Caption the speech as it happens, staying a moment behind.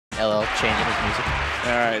LL changing his music.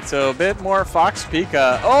 All right, so a bit more Fox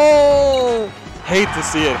Pika. Oh, hate to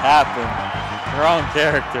see it happen. Wrong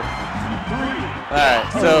character. All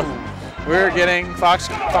right, so we're getting Fox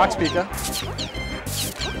Pika.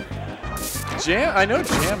 Jam, I know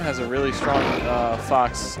Jam has a really strong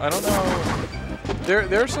Fox. I don't know.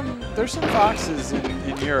 There's some Foxes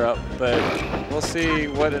in Europe, but we'll see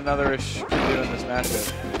what Anotherish can do in this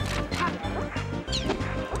matchup.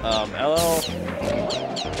 LL,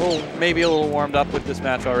 well, maybe a little warmed up with this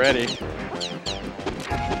match already.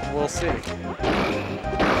 We'll see.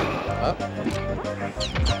 Oh.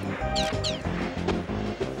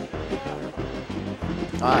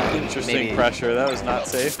 Interesting pressure. That was not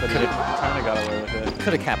safe, but he kind of got away with it.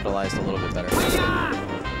 Could have capitalized a little bit better.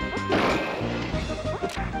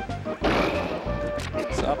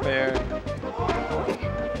 It's up air.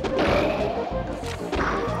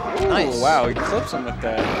 Nice. Ooh, wow, he clips him with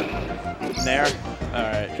that. Nair. All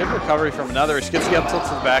right, good recovery from Anotherish. Gets the up tilt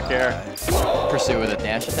to the back air. Pursue with a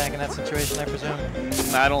dash attack in that situation, I presume?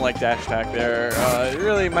 I don't like dash attack there. You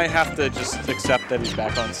really might have to just accept that he's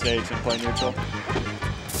back on stage and play neutral.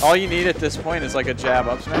 All you need at this point is like a jab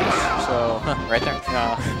up smash. So right there.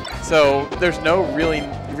 So there's no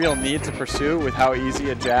real need to pursue with how easy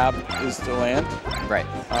a jab is to land. Right.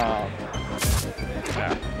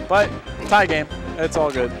 Yeah. But tie game. It's all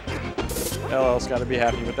good. LL's got to be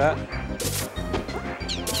happy with that.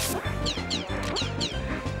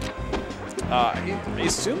 I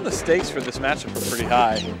assume the stakes for this matchup are pretty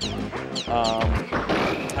high.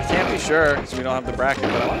 I can't be sure because we don't have the bracket,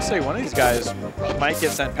 but I want to say one of these guys might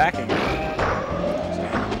get sent packing.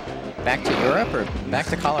 Back to Europe or back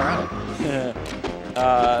to Colorado?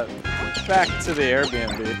 Back to the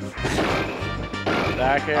Airbnb.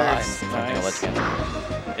 Back air. Nice.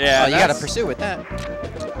 Yeah. You got to pursue with that.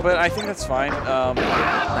 But I think that's fine. Nice.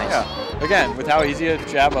 Yeah. Again, with how easy a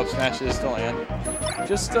jab up smash is to land,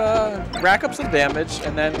 just rack up some damage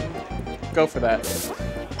and then go for that.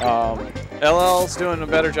 LL's doing a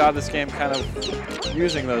better job this game kind of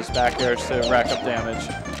using those back airs to rack up damage.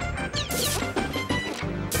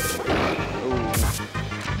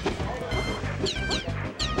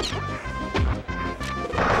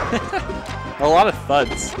 A lot of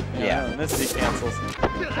thuds. Yeah. Misty cancels.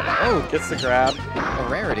 Oh, gets the grab. A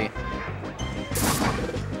rarity.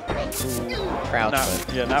 Crouch.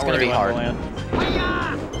 Not going to be hard.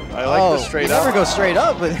 I like the straight up. You never go straight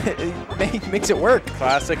up, but it makes it work.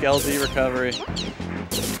 Classic LD recovery.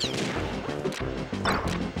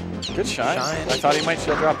 Good shine. I thought he might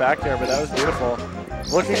shield drop back there, but that was beautiful.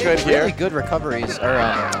 Looking good here. Really good recoveries, or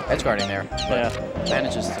edge guarding there. But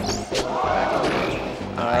manages to back off stage.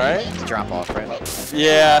 All right. Drop off, right?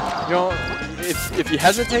 Yeah. You know, if you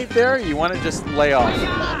hesitate there, you want to just lay off.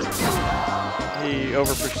 He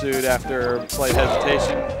over pursued after slight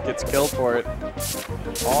hesitation, gets killed for it.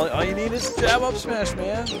 All you need is jab up smash,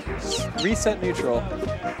 man. Just reset neutral.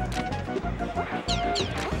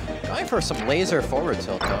 Going for some laser forward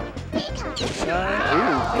tilt though.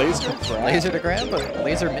 Ooh, laser to grab, but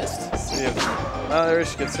laser missed. Let's see if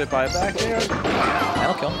Anotherish gets hit by a back air.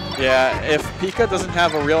 That'll kill. Yeah, if Pika doesn't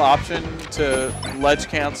have a real option to ledge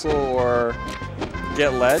cancel or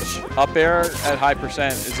get ledge, up air at high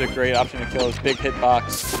percent is a great option to kill. It's big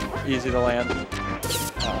hitbox, easy to land.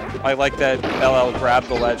 I like that LL grabbed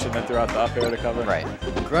the ledge and then threw out the up air to cover. Right.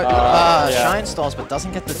 Shine stalls, but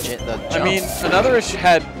doesn't get the jump. I mean, Anotherish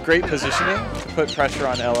had great positioning to put pressure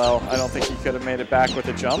on LL. I don't think he could have made it back with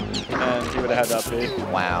a jump, and he would have had to up B.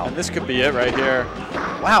 Wow. And this could be it right here.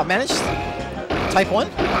 Wow, managed type 1?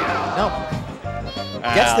 No.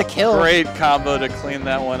 Gets the kill. Great combo to clean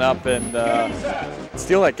that one up and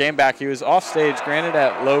steal that game back. He was off stage, granted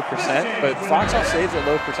at low percent, but Fox off stage at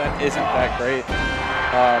low percent isn't that great.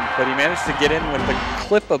 But he managed to get in with the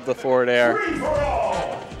clip of the forward air.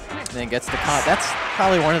 And then gets the combo. That's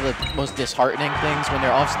probably one of the most disheartening things when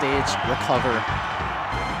they're off stage, recover,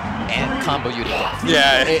 and combo you to death.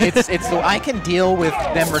 Yeah. I can deal with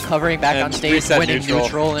them recovering back on stage, winning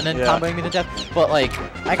neutral and then comboing me to death. But like,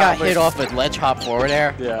 I got hit off with ledge hop forward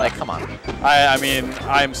air. Yeah. Like, come on. I mean,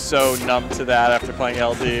 I'm so numb to that after playing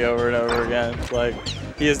LD over and over again. Like,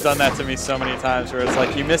 he has done that to me so many times where it's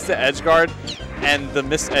like you miss the edge guard and the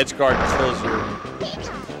missed edge guard kills you.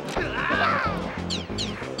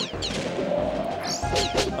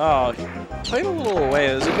 Oh, played a little away.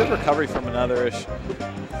 It was a good recovery from Anotherish.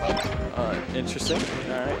 Interesting.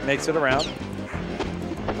 All right, makes it around.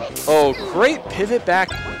 Oh, great pivot back,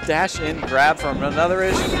 dash in, grab from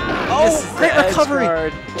Anotherish. Oh, great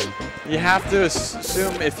recovery. You have to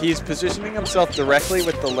assume if he's positioning himself directly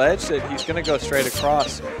with the ledge that he's going to go straight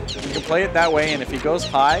across. You can play it that way, and if he goes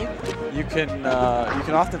high, you can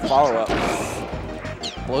often follow up.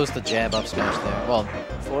 Blows the jab up smash there. Well,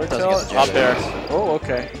 Forward doesn't tilt, get the jab up air. Oh,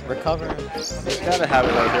 okay. recover. He's gotta have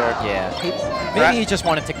it right here. Yeah. Maybe he just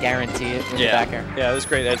wanted to guarantee it with the back air. Yeah, this is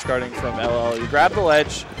great edge guarding from LL. You grab the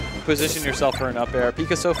ledge, position yourself for an up air.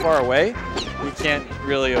 Pika's so far away, you can't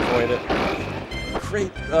really avoid it.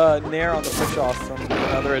 Great nair on the push off from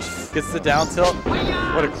Anotherish. Gets the down tilt.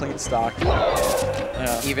 What a clean stock.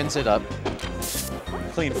 Yeah. Evens it up.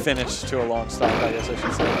 Clean finish to a long stock, I guess I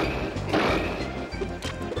should say.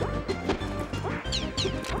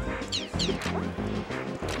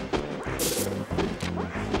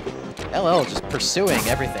 LL just pursuing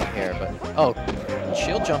everything here, but oh,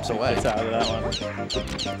 shield jumps away. Gets out of that one.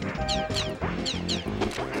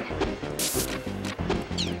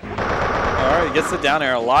 All right, he gets the down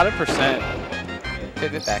air. A lot of percent.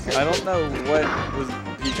 Pivot back here. I don't know what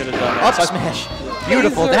he could have done. Up smash.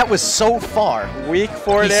 Beautiful. Laser. That was so far. Weak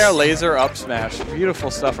forward air, laser up smash.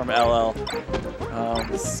 Beautiful stuff from LL.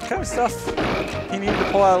 This is kind of stuff he needed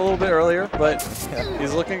to pull out a little bit earlier, but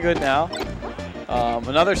he's looking good now.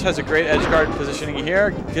 Anotherish has a great edge guard positioning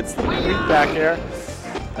here. Gets the weak back air.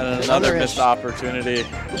 And another missed opportunity.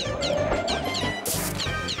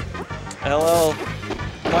 LL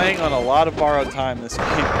playing on a lot of borrowed time this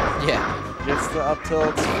game. Yeah. Gets the up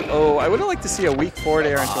tilt. Oh, I would have liked to see a weak forward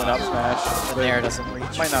air into an up smash. The nair doesn't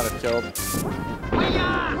reach. Might not have killed.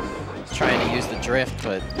 He's trying to use the drift,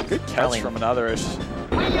 but Good catch from Anotherish.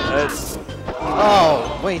 It's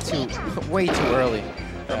way too early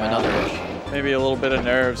from Anotherish. Maybe a little bit of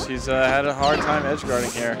nerves. He's had a hard time edge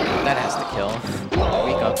guarding here. That has to kill.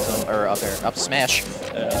 Weak up tilt or up air, up smash.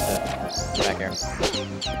 Back air.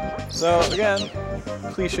 So again,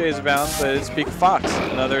 cliches abound, but it's Pika Fox.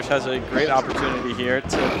 Anotherish has a great opportunity here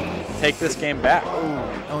to take this game back.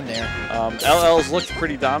 Oh, nair. LL's looked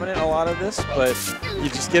pretty dominant in a lot of this, but you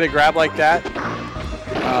just get a grab like that.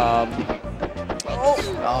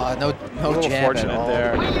 No a little jab fortunate at all.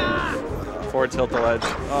 there. Forward tilt the ledge.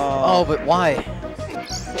 Oh, but why?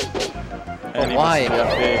 And why? The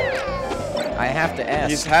I have to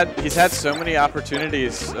ask. He's had so many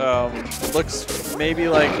opportunities. Looks maybe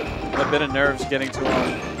like a bit of nerves getting to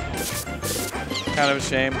him. Kind of a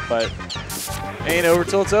shame, but ain't over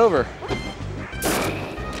till it's over.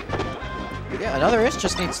 Yeah, Anotherish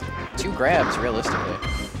just needs 2 grabs realistically.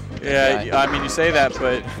 Yeah, I mean you say that,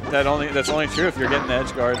 but that's only true if you're getting the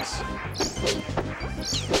edge guards.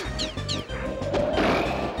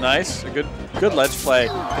 Nice, a good ledge play.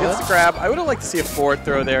 Gets the grab. I would have liked to see a forward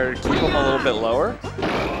throw there to keep him a little bit lower.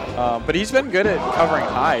 But he's been good at covering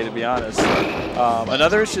high, to be honest.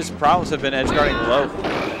 Anotherish's problems have been edge guarding low.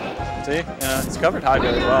 See, it's covered high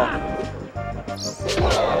very well.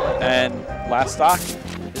 And last stock.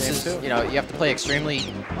 This is, you have to play extremely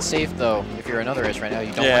safe though. If you're Anotherish right now,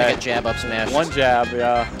 you don't want to get jab up smash. One jab,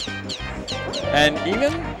 yeah. And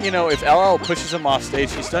even, if LL pushes him off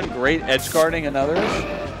stage, he's done great edge guarding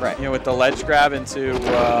Anotherish. Right. With the ledge grab into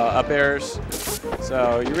up airs.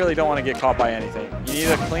 So you really don't want to get caught by anything. You need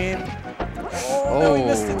a clean. Oh, no, he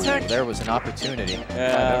missed the tech. There was an opportunity.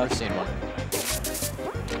 Yeah. I've never seen one.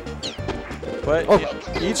 But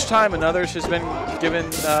each time Anotherish has been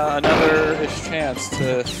given another-ish chance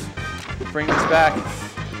to bring this back.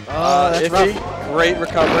 That's iffy. rough. Great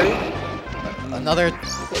recovery. Another.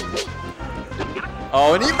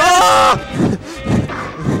 Oh, and he.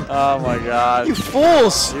 Oh my God! You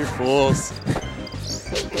fools! You fools!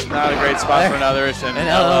 Not a great spot for Anotherish, and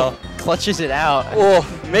LL clutches it out. Oh,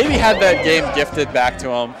 maybe had that game gifted back to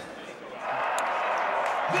him.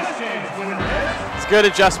 It's good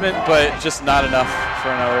adjustment, but just not enough for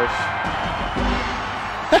Anotherish.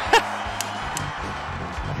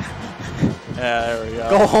 Yeah, there we go.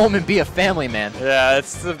 Go home and be a family man. Yeah,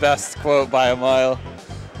 it's the best quote by a mile.